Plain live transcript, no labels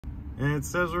And it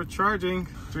says we're charging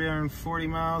 340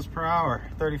 miles per hour,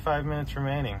 35 minutes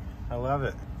remaining. I love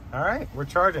it. All right, we're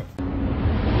charging.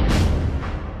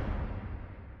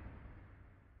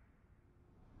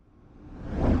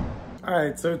 All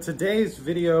right, so today's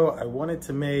video I wanted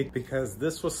to make because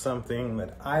this was something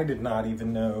that I did not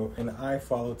even know, and I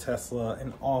follow Tesla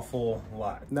an awful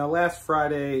lot. Now, last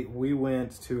Friday, we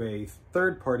went to a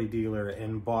third-party dealer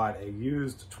and bought a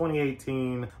used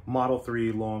 2018 Model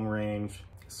 3 long range,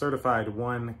 certified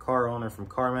one car owner from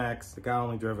CarMax. The guy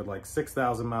only drove it like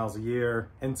 6,000 miles a year.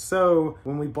 And so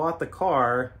when we bought the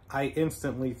car, I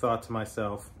instantly thought to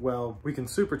myself, well, we can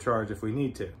supercharge if we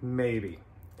need to, maybe.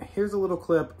 Here's a little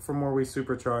clip from where we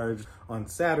supercharged on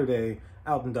Saturday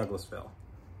out in Douglasville.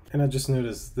 And I just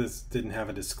noticed this didn't have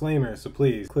a disclaimer, so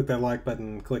please click that like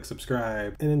button, click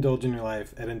subscribe, and indulge in your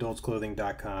life at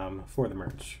indulgeclothing.com for the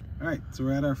merch. All right, so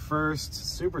we're at our first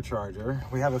supercharger.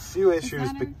 We have a few issues.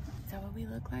 Is that what we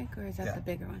look like, or is that the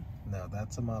bigger one? No,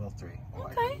 that's a Model 3.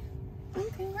 Okay,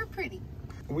 okay, we're pretty.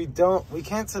 We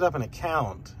can't set up an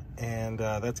account, and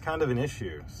that's kind of an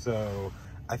issue. So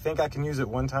I think I can use it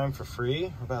one time for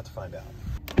free. We're about to find out.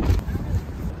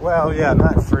 Well, yeah,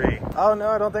 not free. Oh no,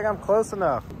 I don't think I'm close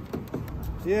enough.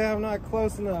 Yeah, I'm not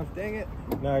close enough, dang it.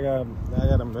 Now I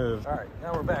gotta move. All right,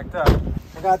 now we're backed up.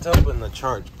 I forgot to open the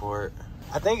charge port.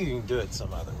 I think you can do it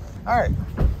some other way. All right,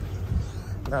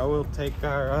 now we'll take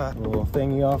our little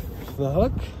thingy off the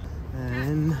hook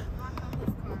and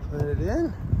put it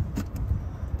in.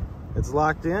 It's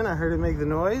locked in, I heard it make the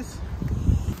noise.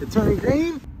 It turned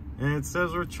green. And it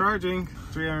says we're charging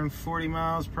 340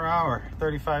 miles per hour,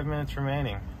 35 minutes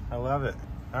remaining. I love it.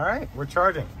 All right, we're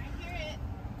charging. I hear it.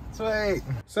 Sweet.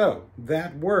 So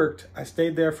that worked. I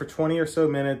stayed there for 20 or so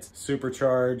minutes,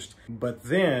 supercharged. But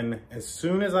then as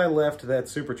soon as I left that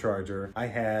supercharger, I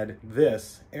had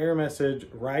this error message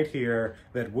right here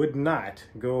that would not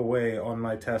go away on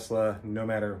my Tesla no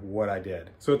matter what I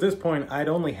did. So at this point, I'd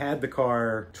only had the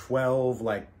car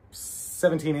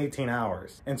 17, 18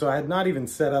 hours. And so I had not even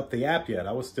set up the app yet.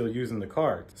 I was still using the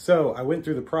card. So I went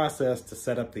through the process to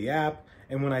set up the app.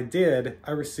 And when I did,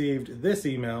 I received this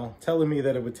email telling me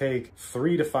that it would take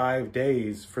 3 to 5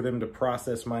 days for them to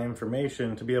process my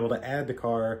information to be able to add the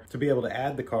car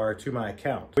to my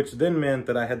account, which then meant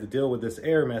that I had to deal with this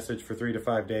error message for 3 to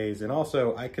 5 days. And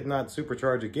also I could not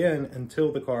supercharge again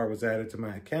until the car was added to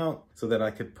my account so that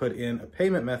I could put in a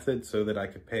payment method so that I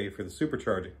could pay for the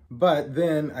supercharging. But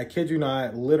then, I kid you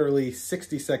not, literally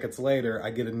 60 seconds later,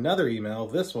 I get another email,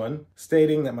 this one,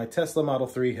 stating that my Tesla Model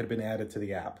 3 had been added to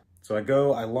the app. So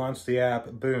I launch the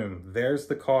app, boom, there's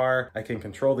the car. I can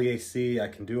control the AC, I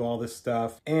can do all this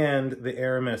stuff, and the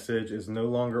error message is no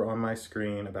longer on my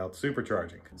screen about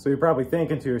supercharging. So you're probably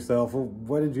thinking to yourself, well,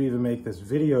 what did you even make this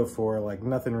video for? Like,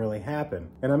 nothing really happened.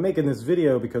 And I'm making this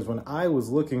video because when I was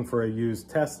looking for a used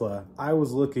Tesla, I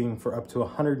was looking for up to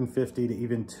 150 to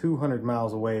even 200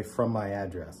 miles away from my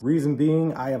address. Reason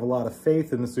being, I have a lot of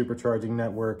faith in the supercharging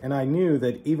network, and I knew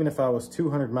that even if I was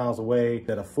 200 miles away,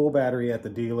 that a full battery at the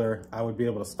dealer, I would be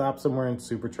able to stop somewhere and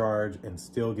supercharge and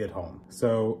still get home.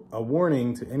 So a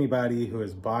warning to anybody who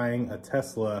is buying a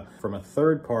Tesla from a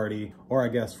third party, or I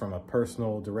guess from a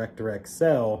personal direct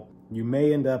sell, you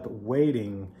may end up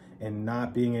waiting and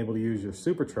not being able to use your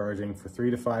supercharging for 3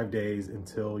 to 5 days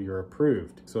until you're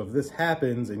approved. So if this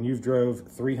happens and you've drove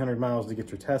 300 miles to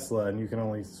get your Tesla and you can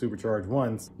only supercharge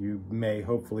once, you may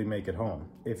hopefully make it home.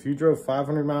 If you drove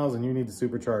 500 miles and you need to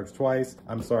supercharge twice,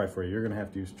 I'm sorry for you. You're gonna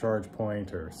have to use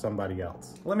ChargePoint or somebody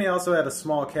else. Let me also add a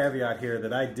small caveat here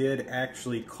that I did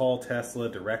actually call Tesla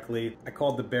directly. I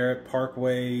called the Barrett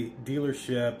Parkway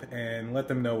dealership and let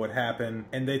them know what happened,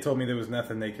 and they told me there was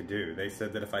nothing they could do. They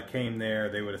said that if I came there,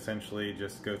 they would essentially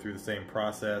just go through the same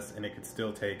process and it could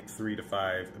still take 3 to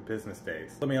 5 business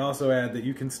days. Let me also add that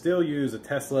you can still use a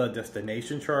Tesla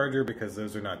destination charger because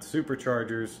those are not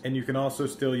superchargers, and you can also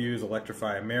still use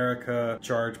Electrify America,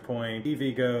 ChargePoint,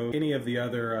 EVgo, any of the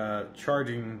other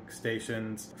charging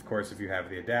stations. Of course, if you have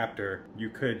the adapter, you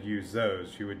could use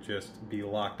those. You would just be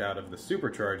locked out of the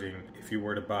supercharging if you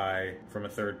were to buy from a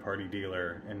third-party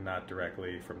dealer and not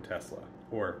directly from Tesla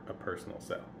or a personal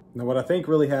sale. Now, what I think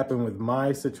really happened with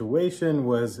my situation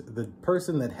was the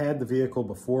person that had the vehicle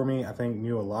before me, I think,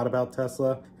 knew a lot about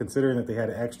Tesla, considering that they had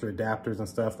extra adapters and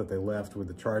stuff that they left with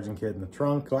the charging kit in the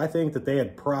trunk. So I think that they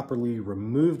had properly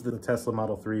removed the Tesla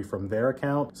Model 3 from their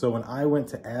account. So when I went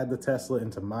to add the Tesla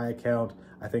into my account,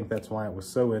 I think that's why it was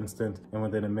so instant, and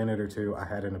within a minute or two, I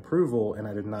had an approval and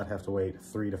I did not have to wait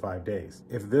 3 to 5 days.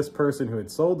 If this person who had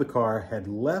sold the car had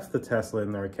left the Tesla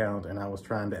in their account and I was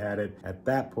trying to add it at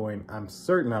that point, I'm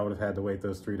certain I would have had to wait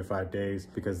those 3 to 5 days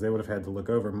because they would have had to look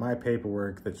over my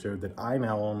paperwork that showed that I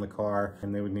now own the car,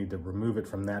 and they would need to remove it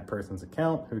from that person's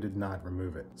account who did not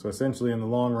remove it. So essentially in the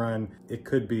long run, it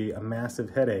could be a massive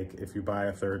headache if you buy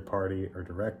a third party or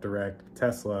direct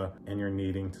Tesla and you're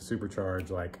needing to supercharge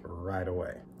like right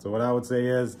away. So what I would say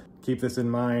is, keep this in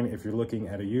mind if you're looking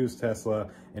at a used Tesla,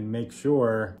 and make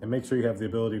sure you have the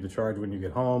ability to charge when you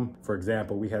get home. For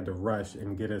example, we had to rush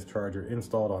and get his charger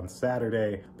installed on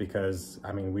Saturday because,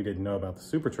 I mean, we didn't know about the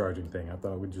supercharging thing. I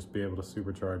thought we'd just be able to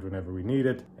supercharge whenever we need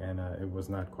it, and it was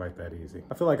not quite that easy.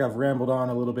 I feel like I've rambled on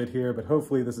a little bit here, but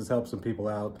hopefully this has helped some people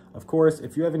out. Of course,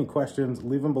 if you have any questions,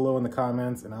 leave them below in the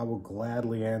comments and I will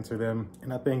gladly answer them.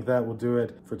 And I think that will do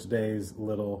it for today's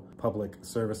little public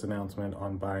service announcement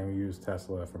on buying a used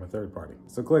Tesla from a third party.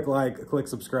 So click like, click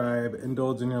subscribe,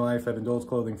 indulge in your life at Indulge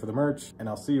Clothing for the merch, and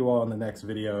I'll see you all in the next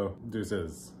video.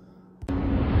 Deuces.